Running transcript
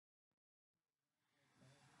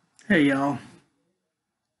Hey y'all,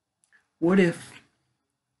 what if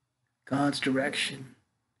God's direction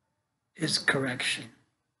is correction?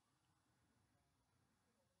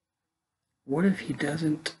 What if He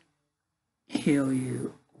doesn't heal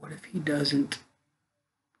you? What if He doesn't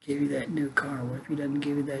give you that new car? What if He doesn't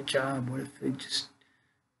give you that job? What if it just,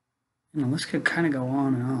 let's kind of go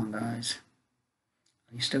on and on, guys.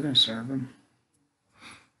 Are you still going to serve Him?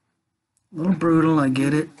 A little brutal, I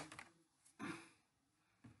get it.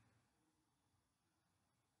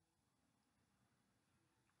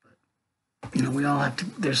 We all have to,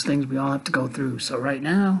 there's things we all have to go through. So right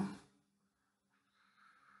now,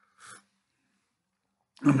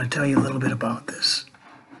 I'm going to tell you a little bit about this.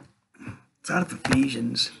 It's out of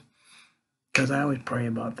Ephesians, because I always pray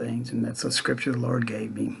about things, and that's the scripture the Lord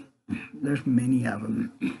gave me. There's many of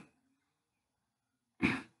them.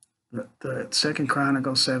 The Second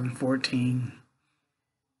Chronicles 7:14.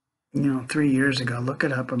 3 years ago, look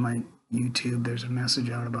it up on my YouTube. There's a message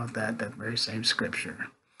out about that very same scripture.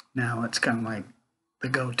 Now it's kind of like the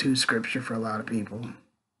go-to scripture for a lot of people,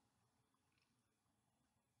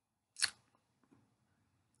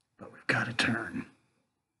 but we've got to turn.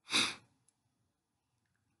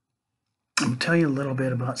 I'm gonna tell you a little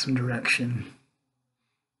bit about some direction.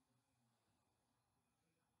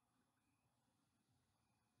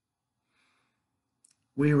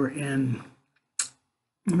 We were in,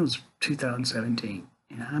 it was 2017,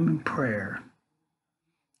 and I'm in prayer,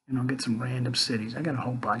 and I'll get some random cities. I got a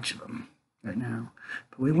whole bunch of them right now,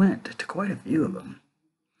 but we went to quite a few of them,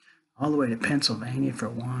 all the way to Pennsylvania for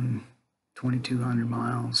one, 2,200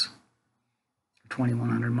 miles,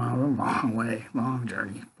 2,100 miles, a long way, long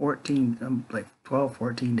journey. 12,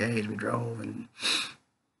 14 days we drove, and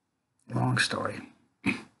long story.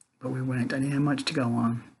 But we went. I didn't have much to go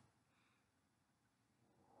on,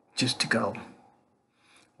 just to go.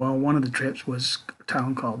 Well, one of the trips was a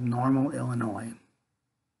town called Normal, Illinois.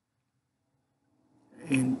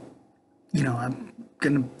 And, I'm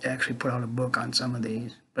going to actually put out a book on some of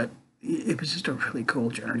these, but it was just a really cool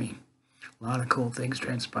journey. A lot of cool things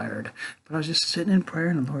transpired. But I was just sitting in prayer,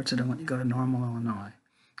 and the Lord said, I want you to go to Normal, Illinois.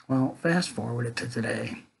 Well, fast forward it to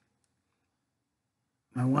today.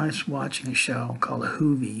 My wife's watching a show called A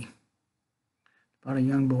Hoovie about a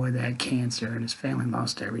young boy that had cancer, and his family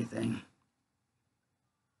lost everything.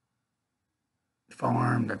 The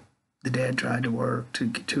farm, the dad tried to work to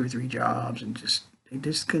get 2 or 3 jobs, and they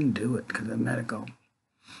just couldn't do it because of the medical.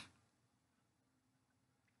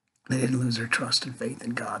 They didn't lose their trust and faith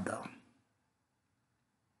in God, though.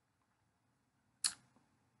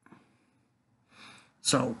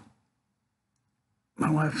 So my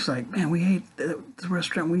wife's like, man, we ate the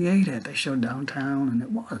restaurant we ate at. They showed downtown, and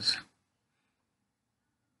it was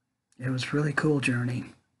a really cool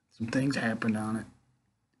journey. Some things happened on it.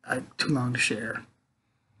 Too long to share.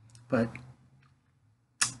 But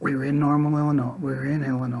we were in Normal, Illinois. We were in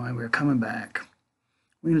Illinois. We were coming back.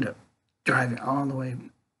 We ended up driving all the way.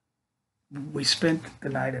 We spent the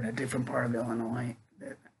night in a different part of Illinois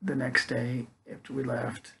the next day after we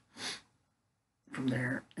left from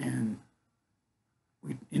there, and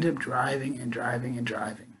we ended up driving and driving and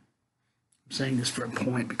driving. I'm saying this for a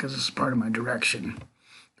point because this is part of my direction.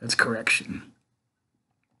 That's correction.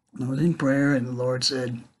 I was in prayer, and the Lord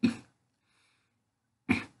said,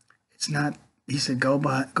 it's not, He said, go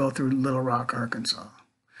through Little Rock, Arkansas.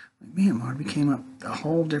 Like, man, Lord, we came up a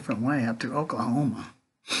whole different way up through Oklahoma.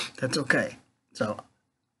 That's okay. So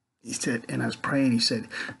He said, and I was praying, He said,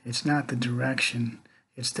 it's not the direction,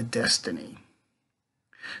 it's the destiny.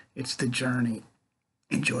 It's the journey.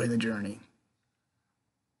 Enjoy the journey.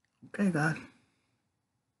 Okay, God.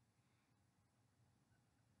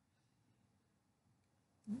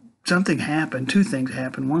 Something happened. 2 things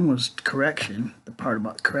happened. One was correction, the part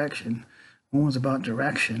about correction. One was about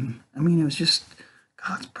direction. I mean, it was just,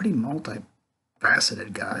 God's pretty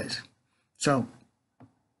multifaceted, guys. So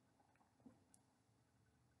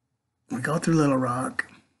we go through Little Rock.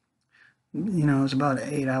 It was about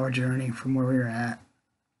an 8-hour journey from where we were at.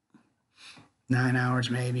 9 hours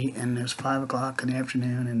maybe, and it was 5 o'clock in the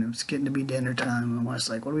afternoon, and it was getting to be dinner time. And my wife's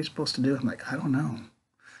like, what are we supposed to do? I'm like, I don't know.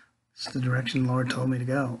 It's the direction the Lord told me to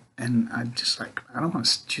go. And I'm just like, I don't want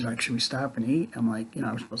to. She's like, should we stop and eat? I'm like,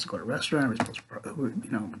 are we supposed to go to a restaurant? Are we supposed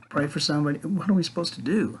to, pray for somebody? What are we supposed to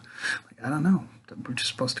do? Like, I don't know. We're just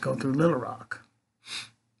supposed to go through Little Rock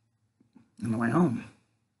on the way home.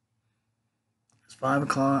 It's 5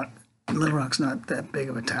 o'clock. Little Rock's not that big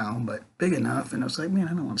of a town, but big enough. And I was like, man,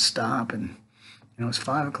 I don't want to stop. And, it was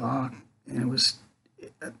 5 o'clock, and I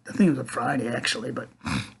think it was a Friday, actually, but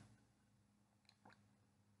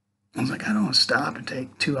I was like, I don't want to stop and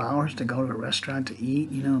take 2 hours to go to a restaurant to eat.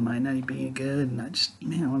 It might not be good. And I just,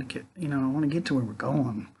 man, I want to get, I want to get to where we're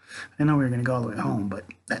going. I didn't know we were going to go all the way home, but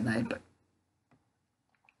that night, but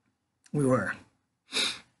we were.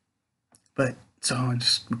 But so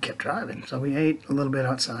we kept driving. So we ate a little bit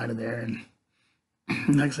outside of there, and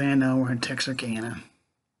next thing I know, we're in Texarkana,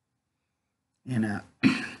 and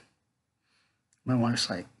my wife's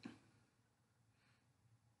like,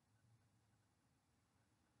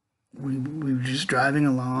 we were just driving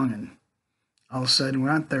along, and all of a sudden we're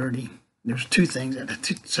on 30. There's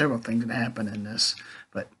several things that happened in this,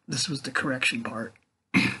 but this was the correction part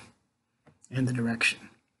and the direction.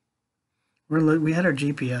 We had our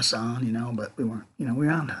GPS on, but we weren't, we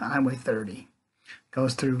were on Highway 30.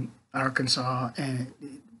 Goes through Arkansas, and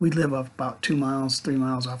we live up about 3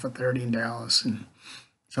 miles off of 30 in Dallas. And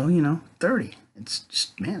so, 30. It's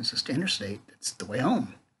just, man, it's just interstate. It's the way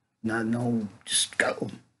home. Just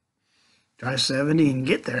go. Drive 70 and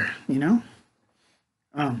get there,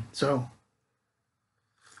 So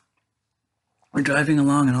we're driving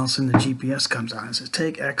along, and all of a sudden the GPS comes on. It says,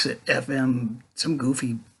 take exit FM, some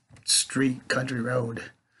goofy street, country road.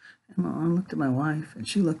 And I looked at my wife, and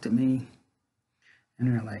she looked at me, and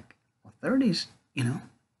we were like, well, 30's,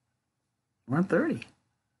 we're on 30.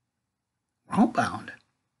 We're homebound.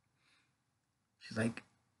 She's like,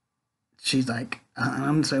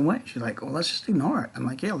 I'm the same way. She's like, well, let's just ignore it. I'm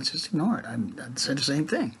like, yeah, let's just ignore it. I said the same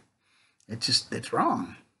thing. It's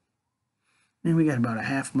wrong. Then we got about a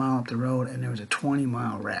half mile up the road, and there was a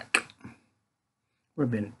 20-mile wreck.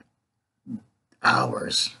 We've been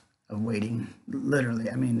hours of waiting, literally.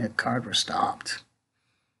 The cars were stopped.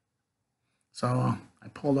 So I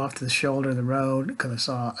pulled off to the shoulder of the road because I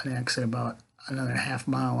saw an exit about another half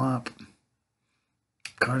mile up.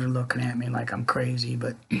 Cars are looking at me like I'm crazy,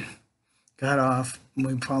 but got off.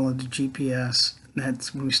 We followed the GPS.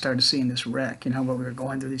 That's when we started seeing this wreck, but we were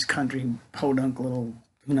going through these country podunk little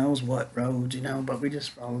who knows what roads, but we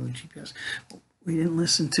just followed the GPS. We didn't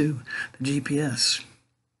listen to the GPS.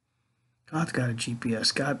 God's got a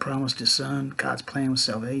GPS. God promised his son. God's plan was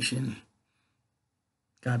salvation.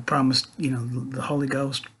 God promised, the Holy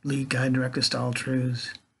Ghost, lead, guide, direct us to all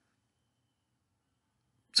truths.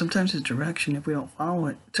 Sometimes it's direction. If we don't follow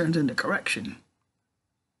it, it turns into correction.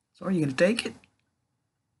 So are you going to take it?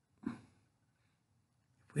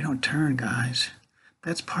 If we don't turn, guys,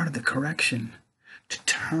 that's part of the correction. To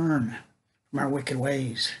turn from our wicked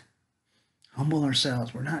ways. Humble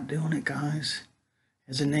ourselves. We're not doing it, guys.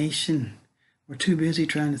 As a nation, we're too busy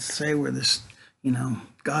trying to say we're this,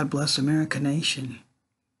 God bless America nation.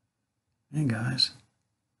 Hey, guys,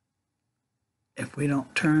 if we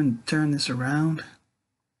don't turn this around,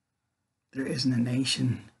 there isn't a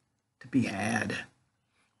nation to be had.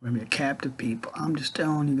 We're going to be a captive people. I'm just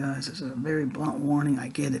telling you guys, this is a very blunt warning. I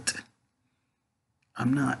get it.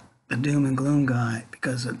 I'm not the doom and gloom guy,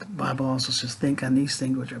 because the Bible also says, think on these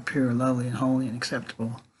things which are pure, lovely, and holy, and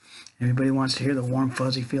acceptable. Everybody wants to hear the warm,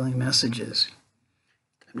 fuzzy feeling messages.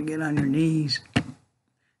 Time to get on your knees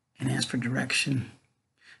and ask for direction.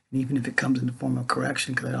 And even if it comes in the form of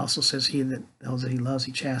correction, because it also says, he that those that he loves,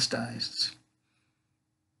 he chastises.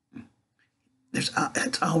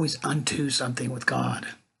 It's always unto something with God.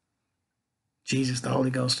 Jesus, the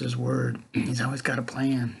Holy Ghost, his word. He's always got a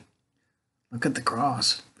plan. Look at the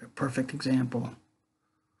cross. A perfect example.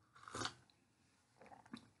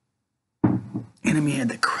 Enemy had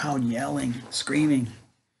the crowd yelling, screaming.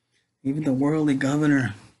 Even the worldly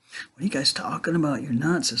governor. What are you guys talking about? You're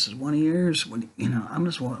nuts. This is one of yours. I'm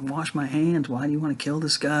just want to wash my hands. Why do you want to kill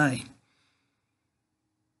this guy?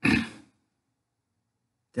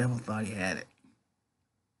 Devil thought he had it.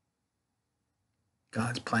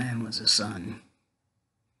 God's plan was his son.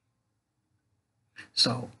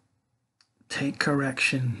 So, take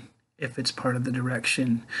correction if it's part of the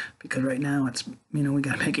direction, because right now it's, we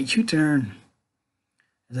got to make a U-turn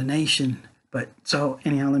as a nation. But so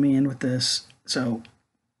anyhow, let me end with this. So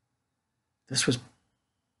this was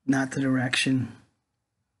not the direction.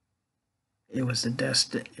 It was the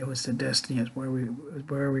destiny. It was the destiny. It's where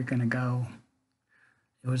we're going to go.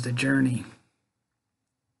 It was the journey.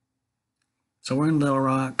 So we're in Little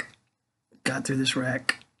Rock. Got through this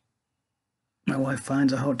wreck. My wife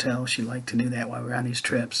finds a hotel. She liked to do that while we were on these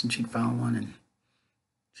trips, and she'd found one, and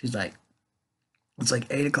she's like, it's like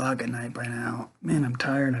 8 o'clock at night by now. Man, I'm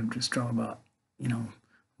tired. I've just drove about,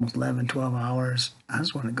 almost 11, 12 hours. I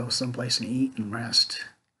just want to go someplace and eat and rest.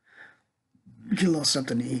 Get a little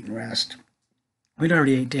something to eat and rest. We'd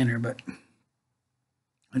already ate dinner, but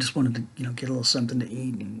I just wanted to, get a little something to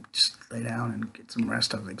eat and just lay down and get some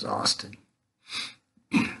rest. I was exhausted.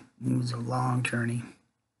 It was a long journey.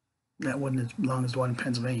 That wasn't as long as the one in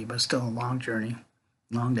Pennsylvania, but still a long journey,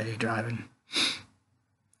 long day driving.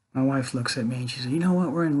 My wife looks at me and she said, "You know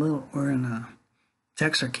what? We're in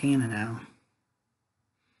Texarkana now."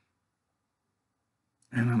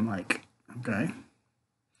 And I'm like, "Okay."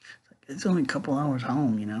 It's only a couple hours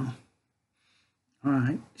home, you know. All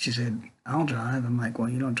right. She said, "I'll drive." I'm like, "Well,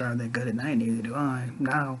 you don't drive that good at night, neither do I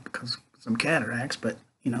now because of some cataracts." But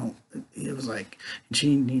you know, it was like, and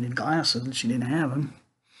she needed glasses and she didn't have them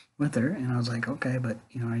with her, and I was like, "Okay, but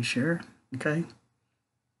you know, are you sure?" Okay.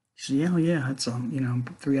 She said, "Yeah, yeah, it's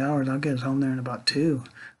 3 hours. I'll get us home there in about 2."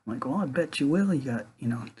 I'm like, "Well, I bet you will. You got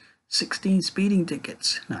 16 speeding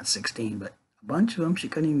tickets, not 16, but a bunch of them. She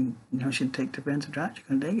couldn't even, she'd take defensive drive. She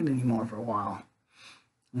couldn't take it anymore for a while."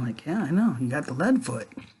 I'm like, "Yeah, I know. You got the lead foot."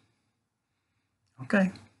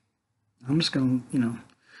 Okay. I'm just going to,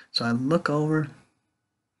 so I look over.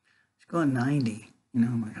 She's going 90.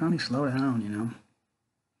 I'm like, "Honey, slow down.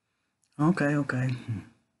 Okay, okay.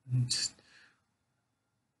 Just,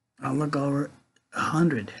 I look over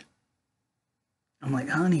 100. I'm like,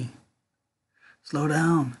 "Honey, slow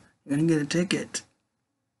down. You're going to get a ticket.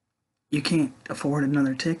 You can't afford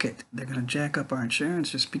another ticket. They're going to jack up our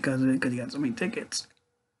insurance just because of it, because you got so many tickets."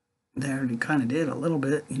 They already kind of did a little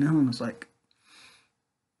bit, and it's like,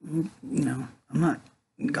 I'm not,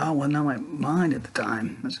 God wasn't on my mind at the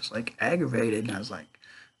time. I was just like aggravated, and I was like,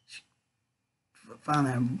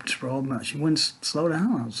 finally I just rolled my, she wouldn't slow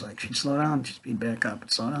down. I was like, she'd slow down, she'd speed back up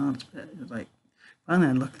and slow down. It was like, finally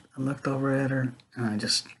I looked over at her, and I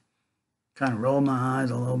just kind of rolled my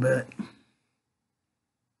eyes a little bit.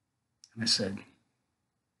 And I said,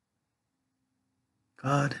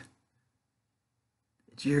 "God,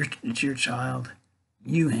 it's your child.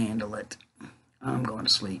 You handle it. I'm going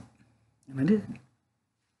to sleep." And I did.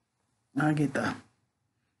 I get the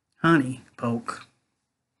 "Honey" poke.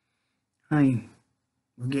 "Honey,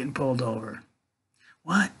 we're getting pulled over."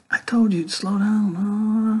 "What? I told you to slow down."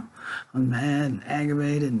 Oh. I'm mad and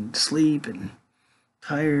aggravated and asleep and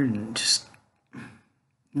tired and just,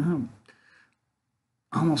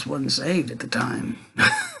 almost wasn't saved at the time.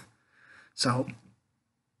 So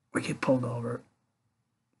we get pulled over.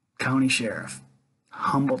 County sheriff,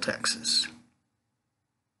 Humble, Texas.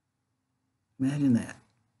 Imagine that.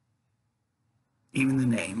 Even the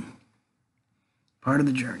name. Part of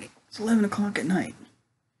the journey. It's 11 o'clock at night.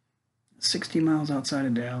 60 miles outside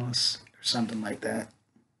of Dallas, or something like that.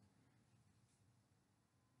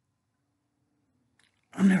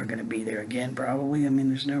 I'm never going to be there again, probably. I mean,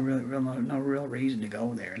 there's no real reason to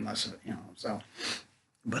go there unless, so.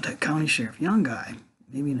 But that county sheriff, young guy,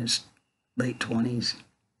 maybe in his late 20s,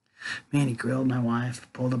 man, he grilled my wife,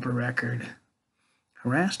 pulled up her record,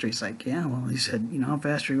 harassed her. He's like, "Yeah, well," he said, "How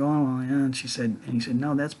fast are you going?" "Well, yeah." And he said,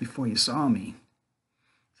 "No, that's before you saw me."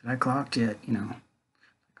 He said, "I clocked you at,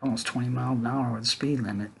 almost 20 miles an hour with the speed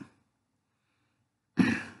limit."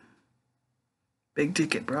 Big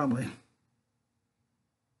ticket, probably.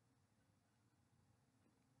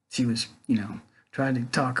 She was, trying to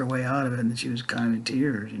talk her way out of it, and then she was kind of in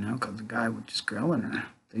tears, because the guy was just grilling her.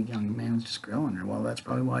 The young man was just grilling her. Well, that's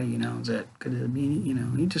probably why, that could have been, he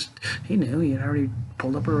knew he had already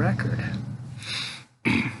pulled up a record.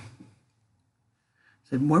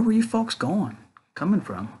 Said, "Where were you folks coming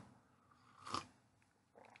from?"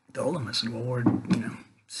 I told him, I said, "Well, we're,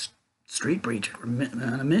 street preacher, we're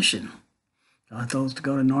on a mission. God told us to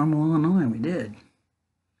go to Normal, Illinois, and we did."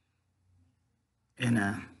 And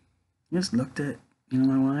he just looked at,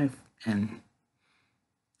 my wife, and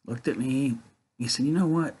looked at me. He said, "You know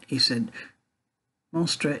what?" He said,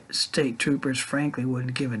 "Most state troopers, frankly,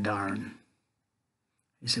 wouldn't give a darn."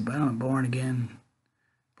 He said, "But I'm a born-again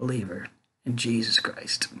believer in Jesus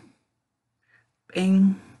Christ."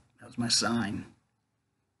 Bing! That was my sign.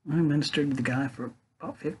 I ministered to the guy for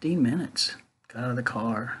about 15 minutes. Got out of the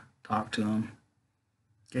car, talked to him,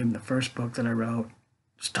 gave him the first book that I wrote,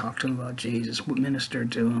 just talked to him about Jesus,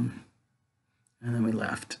 ministered to him, and then we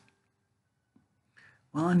left.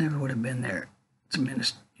 Well, I never would have been there to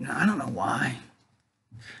minister. I don't know why,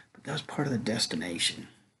 but that was part of the destination.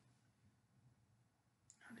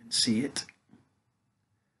 I didn't see it.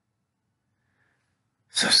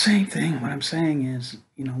 So same thing. What I'm saying is,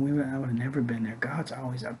 I would have never been there. God's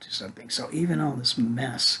always up to something. So even all this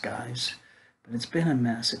mess, guys, but it's been a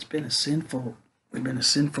mess. We've been a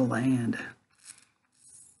sinful land.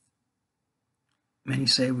 Many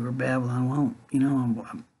say we were Babylon. Well,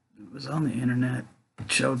 it was on the internet.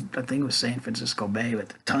 It showed, I think it was San Francisco Bay,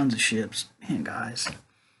 with tons of ships. Man, guys,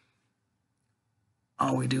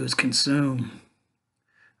 all we do is consume.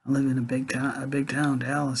 I live in a big town,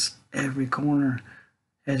 Dallas. Every corner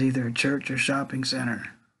has either a church or shopping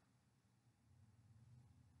center.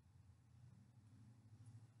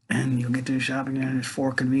 And you'll get to the shopping center, there's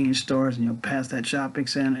 4 convenience stores, and you'll pass that shopping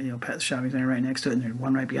center, you'll pass the shopping center right next to it, and there's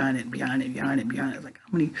one right behind it, behind it, behind it, behind it. It's like,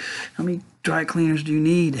 how many dry cleaners do you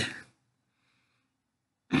need?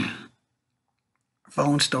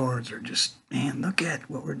 Phone stores are just, man, look at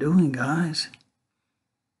what we're doing, guys.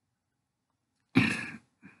 We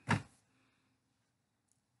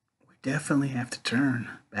definitely have to turn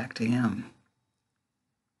back to Him.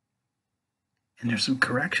 And there's some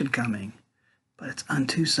correction coming, but it's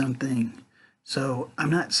unto something. So I'm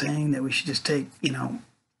not saying that we should just take,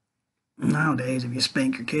 nowadays if you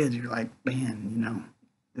spank your kids, you're like, man,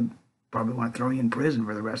 they probably want to throw you in prison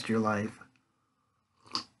for the rest of your life.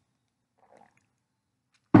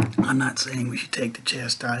 I'm not saying we should take the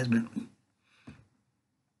chastisement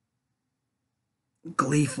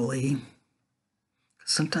gleefully.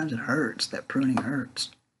 Sometimes it hurts, that pruning hurts.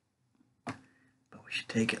 But we should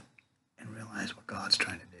take it and realize what God's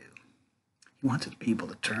trying to do. He wants His people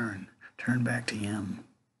to turn back to Him.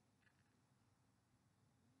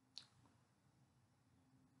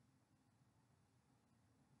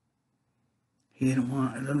 He doesn't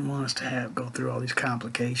want us to go through all these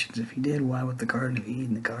complications. If He did, why would the Garden of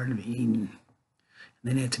Eden? They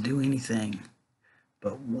didn't have to do anything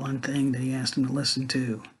but one thing that He asked them to listen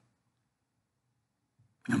to.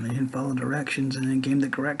 And they didn't follow directions, and then came the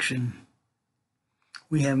correction.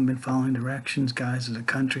 We haven't been following directions, guys, as a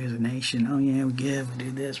country, as a nation. Oh yeah, we give, we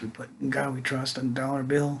do this, we put in God, we trust on the dollar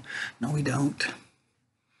bill. No, we don't.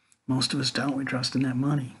 Most of us don't. We trust in that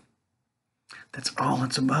money. That's all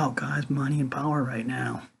it's about, guys. Money and power right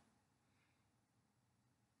now.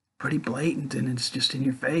 Pretty blatant, and it's just in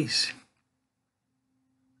your face.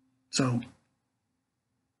 So,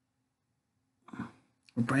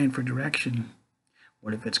 we're praying for direction.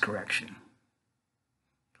 What if it's correction?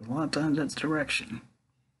 Because a lot of times that's direction.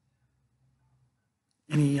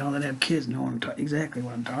 Any of y'all that have kids know exactly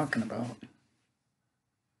what I'm talking about.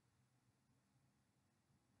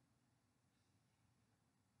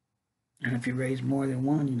 And if you raise more than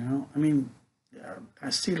one, I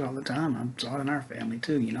see it all the time. I saw it in our family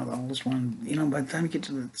too. The oldest one, by the time you get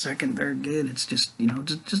to the second, third kid, it's just,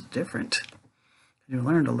 just different. You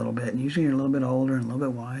learned a little bit, and usually you're a little bit older and a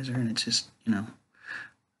little bit wiser, and it's just, it's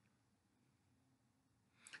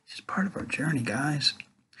just part of our journey, guys.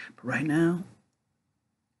 But right now,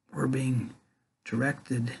 we're being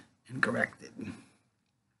directed and corrected. I'm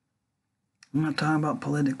not talking about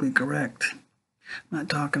politically correct. I'm not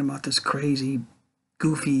talking about this crazy,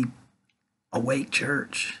 goofy, awake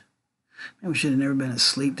church. Man, we should have never been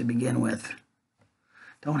asleep to begin with.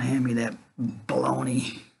 Don't hand me that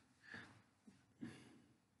baloney.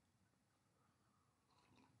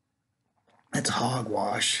 That's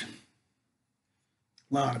hogwash.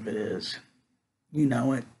 A lot of it is. You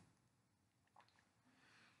know it.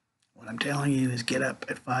 What I'm telling you is get up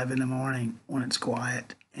at 5 in the morning when it's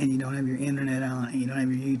quiet and you don't have your internet on, and you don't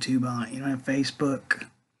have your YouTube on, you don't have Facebook,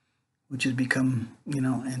 which has become,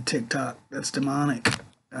 and TikTok. That's demonic,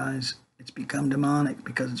 guys. It's become demonic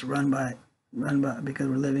because it's run by because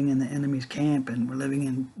we're living in the enemy's camp, and we're living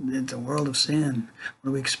in it's a world of sin. What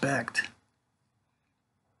do we expect? He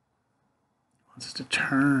wants us to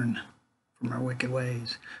turn from our wicked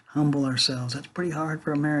ways, humble ourselves. That's pretty hard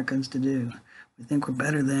for Americans to do. We think we're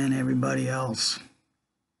better than everybody else.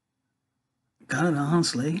 Got it,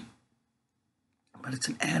 honestly. But it's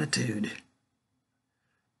an attitude.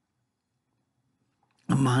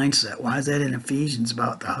 A mindset. Why is that in Ephesians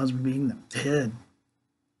about the husband being the head?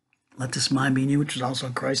 Let this mind be in you, which is also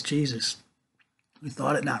in Christ Jesus. We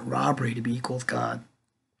thought it not robbery to be equal with God.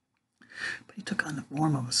 But He took on the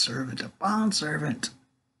form of a servant, a bondservant,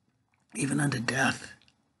 even unto death.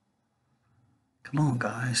 Come on,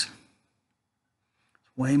 guys.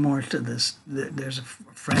 Way more to this. There's a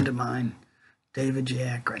friend of mine, David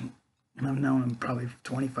Jackrin, and I've known him probably for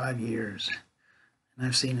 25 years, and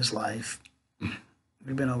I've seen his life.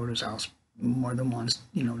 We've been over to his house more than once,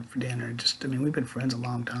 for dinner. We've been friends a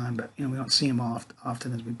long time, but, we don't see him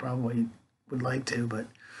often as we probably would like to, but I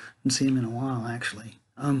haven't seen him in a while, actually.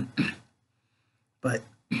 But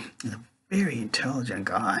he's a very intelligent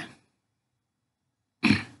guy.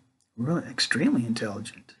 Really extremely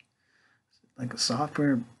intelligent. Like a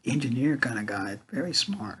software engineer kind of guy, very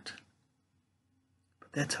smart.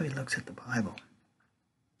 But that's how he looks at the Bible.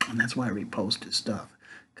 And that's why I repost his stuff,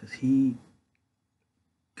 because he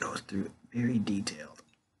goes through it very detailed.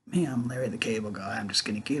 Me, I'm Larry the Cable Guy. I'm just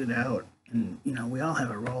going to get it out. And, we all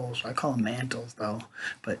have our roles. I call them mantles, though.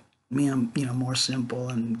 But me, I'm, more simple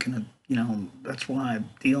and kind of, that's why I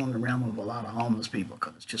deal in the realm of a lot of homeless people,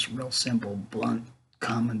 because it's just real simple, blunt,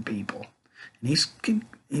 common people. And he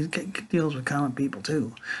deals with common people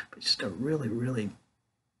too, but just a really, really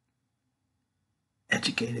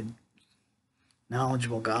educated,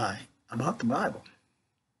 knowledgeable guy about the Bible.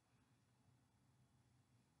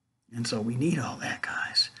 And so we need all that,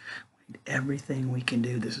 guys. We need everything we can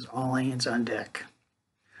do. This is all hands on deck.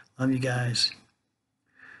 Love you guys.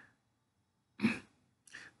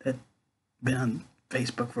 That been on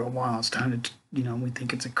Facebook for a while. It's time to, we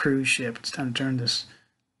think it's a cruise ship. It's time to turn this,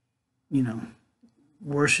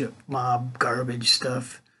 worship mob garbage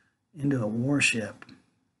stuff into a warship,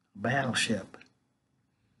 a battleship.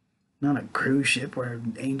 Not a cruise ship where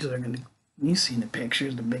angels are going to, you've seen the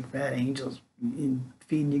pictures, the big fat angels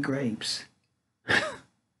feeding you grapes.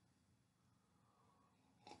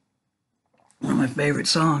 One of my favorite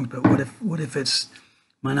songs, but what if it's,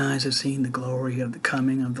 mine eyes have seen the glory of the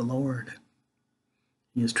coming of the Lord.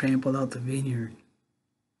 He has trampled out the vineyard.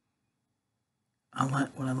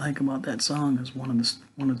 What I like about that song is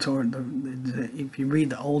if you read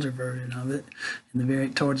the older version of it,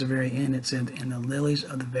 towards the very end, it said, "In the lilies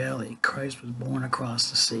of the valley, Christ was born across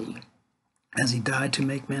the sea. As he died to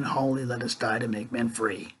make men holy, let us die to make men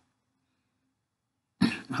free."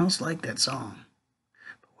 I almost like that song.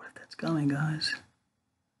 But what if that's coming, guys?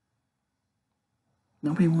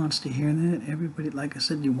 Nobody wants to hear that. Everybody, like I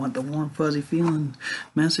said, you want the warm, fuzzy feeling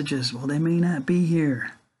messages. Well, they may not be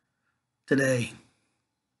here today.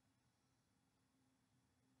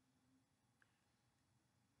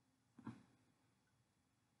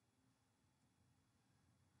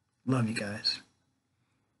 Love you guys.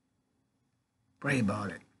 Pray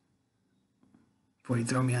about it. Before you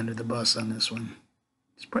throw me under the bus on this one,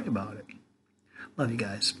 just pray about it. Love you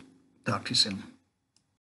guys. Talk to you soon.